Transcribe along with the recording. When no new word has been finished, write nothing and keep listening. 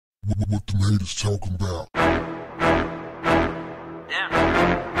What them haters talking about?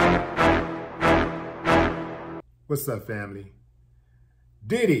 What's up, family?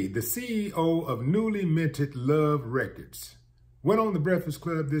 Diddy, the CEO of newly minted Love Records, went on the Breakfast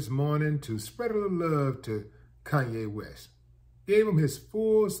Club this morning to spread a little love to Kanye West. Gave him his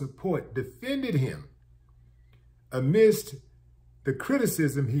full support, defended him amidst the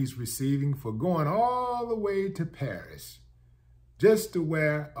criticism he's receiving for going all the way to Paris just to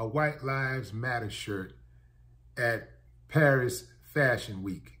wear a White Lives Matter shirt at Paris Fashion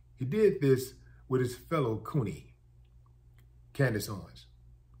Week. He did this with his fellow Coonie, Candace Owens.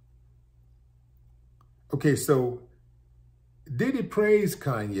 Okay, so Diddy praised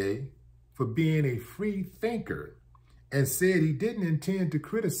Kanye for being a free thinker and said he didn't intend to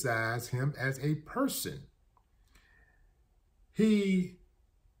criticize him as a person. He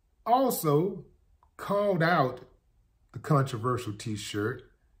also called out the controversial t-shirt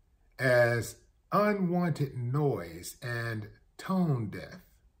as unwanted noise and tone deaf.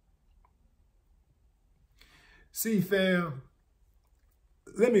 See, fam,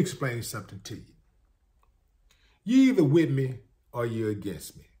 let me explain something to you. You either with me or you're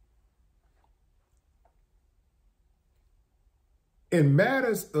against me. In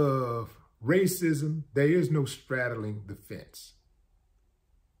matters of racism, there is no straddling the fence.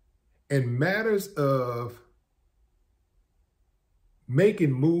 In matters of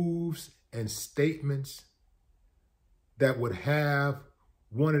making moves and statements that would have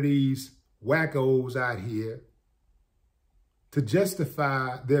one of these wackos out here to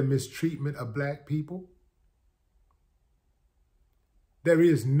justify their mistreatment of Black people, there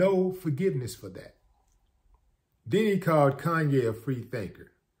is no forgiveness for that. Diddy called Kanye a free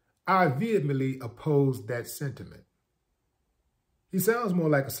thinker. I vehemently oppose that sentiment. He sounds more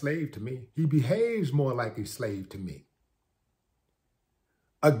like a slave to me. He behaves more like a slave to me.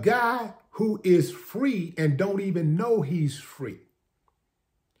 A guy who is free and don't even know he's free.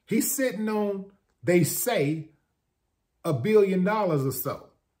 He's sitting on, they say, $1 billion or so.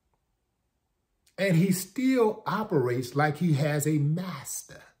 And he still operates like he has a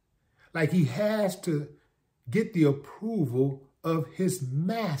master, like he has to get the approval of his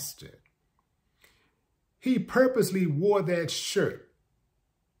master. He purposely wore that shirt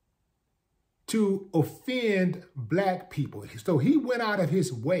to offend Black people. So he went out of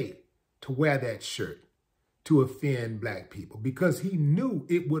his way to wear that shirt to offend Black people because he knew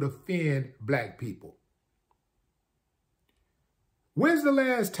it would offend Black people. When's the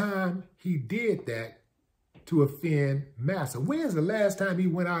last time he did that to offend massa? When's the last time he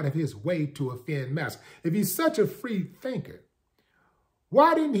went out of his way to offend massa? If he's such a free thinker,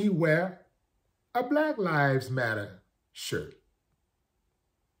 why didn't he wear a Black Lives Matter shirt?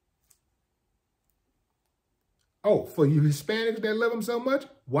 Oh, for you Hispanics that love him so much,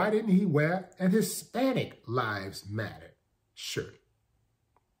 why didn't he wear an Hispanic Lives Matter shirt?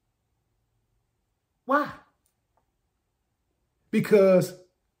 Why? Because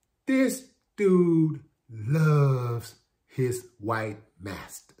this dude loves his white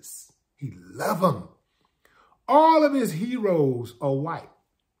masters. He loves them. All of his heroes are white.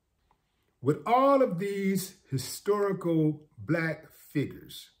 With all of these historical Black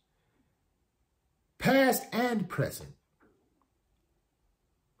figures, past and present,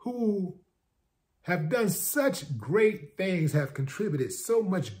 who have done such great things, have contributed so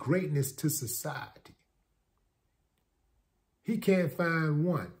much greatness to society, he can't find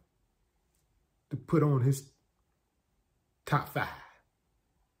one to put on his top 5.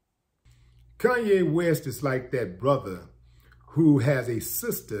 Kanye West is like that brother who has a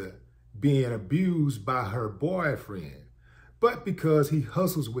sister being abused by her boyfriend, but because he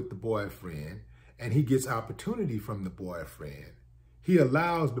hustles with the boyfriend and he gets opportunity from the boyfriend, he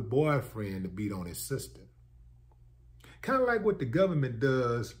allows the boyfriend to beat on his sister. Kind of like what the government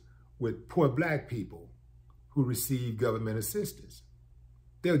does with poor Black people who receive government assistance.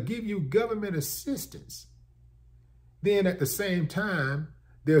 They'll give you government assistance. Then at the same time,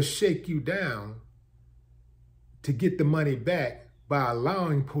 they'll shake you down to get the money back by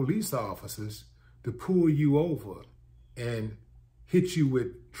allowing police officers to pull you over and hit you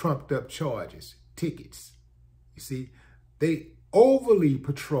with trumped up charges, tickets. You see, they overly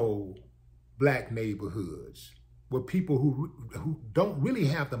patrol Black neighborhoods where people who don't really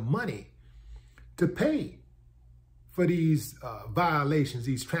have the money to pay for these violations,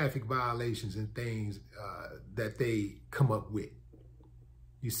 these traffic violations and things that they come up with.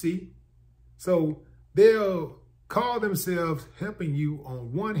 You see? So they'll call themselves helping you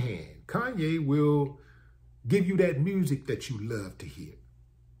on one hand. Kanye will give you that music that you love to hear.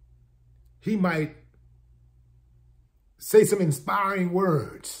 He might say some inspiring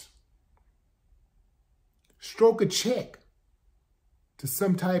words stroke a check to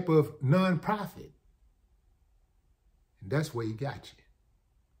some type of nonprofit. And that's where he got you.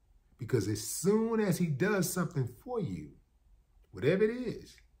 Because as soon as he does something for you, whatever it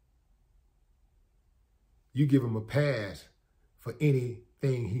is, you give him a pass for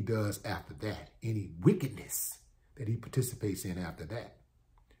anything he does after that, any wickedness that he participates in after that.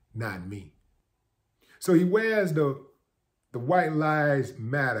 Not me. So he wears the White Lives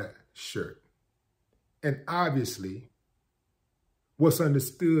Matter shirt. And obviously, what's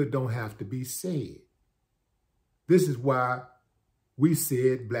understood don't have to be said. This is why we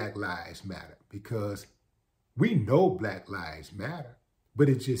said Black Lives Matter, because we know Black Lives Matter, but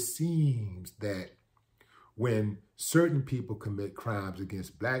it just seems that when certain people commit crimes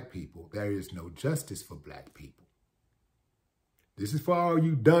against Black people, there is no justice for Black people. This is for all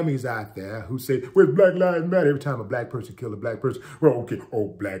you dummies out there who say, well, Black Lives Matter. Every time a Black person kills a Black person, well, okay,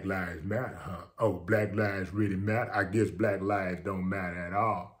 oh, Black Lives Matter, huh? Oh, Black lives really matter. I guess Black lives don't matter at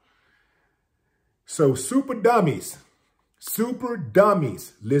all. So super dummies,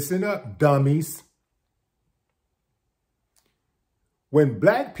 listen up, dummies. When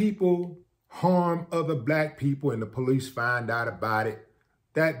Black people harm other Black people and the police find out about it,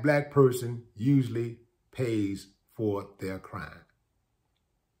 that Black person usually pays for their crime.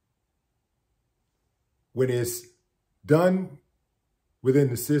 When it's done within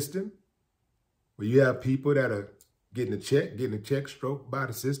the system, where you have people that are getting a check stroked by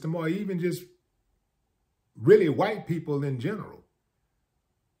the system, or even just really white people in general,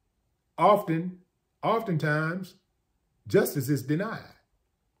 oftentimes, justice is denied.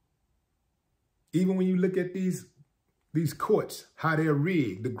 Even when you look at these courts, how they're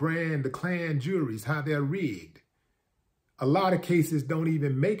rigged, the clan juries, how they're rigged. A lot of cases don't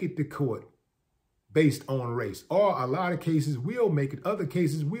even make it to court based on race, or a lot of cases will make it, other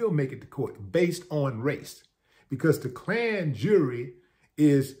cases will make it to court based on race, because the clan jury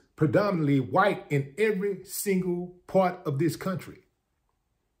is predominantly white in every single part of this country.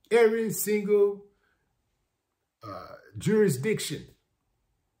 Every single jurisdiction,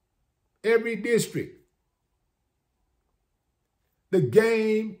 every district. The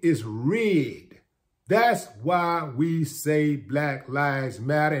game is rigged. That's why we say Black Lives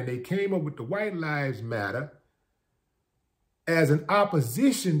Matter, and they came up with the White Lives Matter as an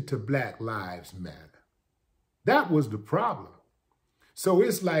opposition to Black Lives Matter. That was the problem. So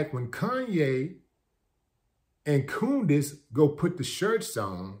it's like when Kanye and Kundis go put the shirts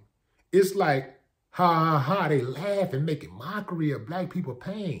on, it's like, they laugh and make a mockery of Black people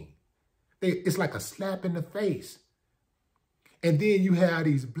pain. It's like a slap in the face. And then you have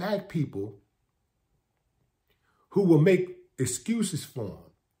these Black people who will make excuses for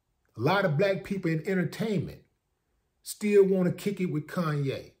him. A lot of Black people in entertainment still want to kick it with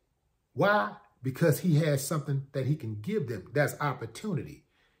Kanye. Why? Because he has something that he can give them. That's opportunity.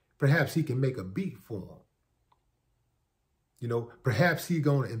 Perhaps he can make a beat for them. You know, perhaps he's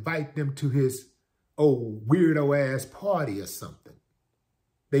going to invite them to his old weirdo ass party or something.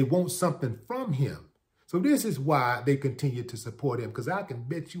 They want something from him. So this is why they continue to support him, because I can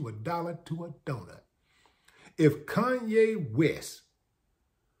bet you $1 to a donut. If Kanye West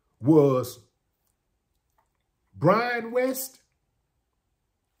was Brian West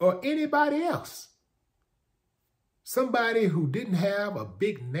or anybody else, somebody who didn't have a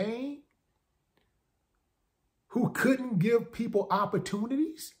big name, who couldn't give people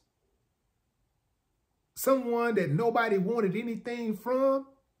opportunities, someone that nobody wanted anything from,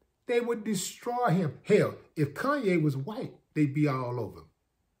 they would destroy him. Hell, if Kanye was white, they'd be all over him.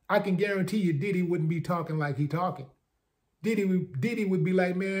 I can guarantee you Diddy wouldn't be talking like he talking. Diddy would be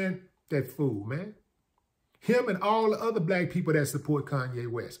like, man, that fool, man. Him and all the other Black people that support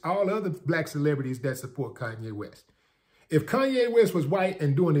Kanye West, all the other Black celebrities that support Kanye West. If Kanye West was white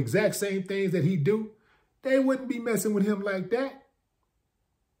and doing the exact same things that he do, they wouldn't be messing with him like that.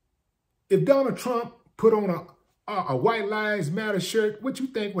 If Donald Trump put on a White Lives Matter shirt, what you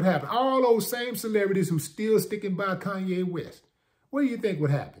think would happen? All those same celebrities who still sticking by Kanye West, what do you think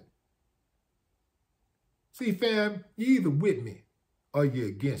would happen? See, fam, you're either with me or you're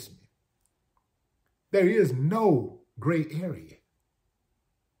against me. There is no gray area.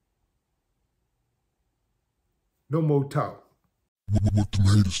 No more talk. What them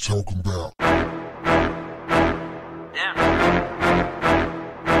haters talking about?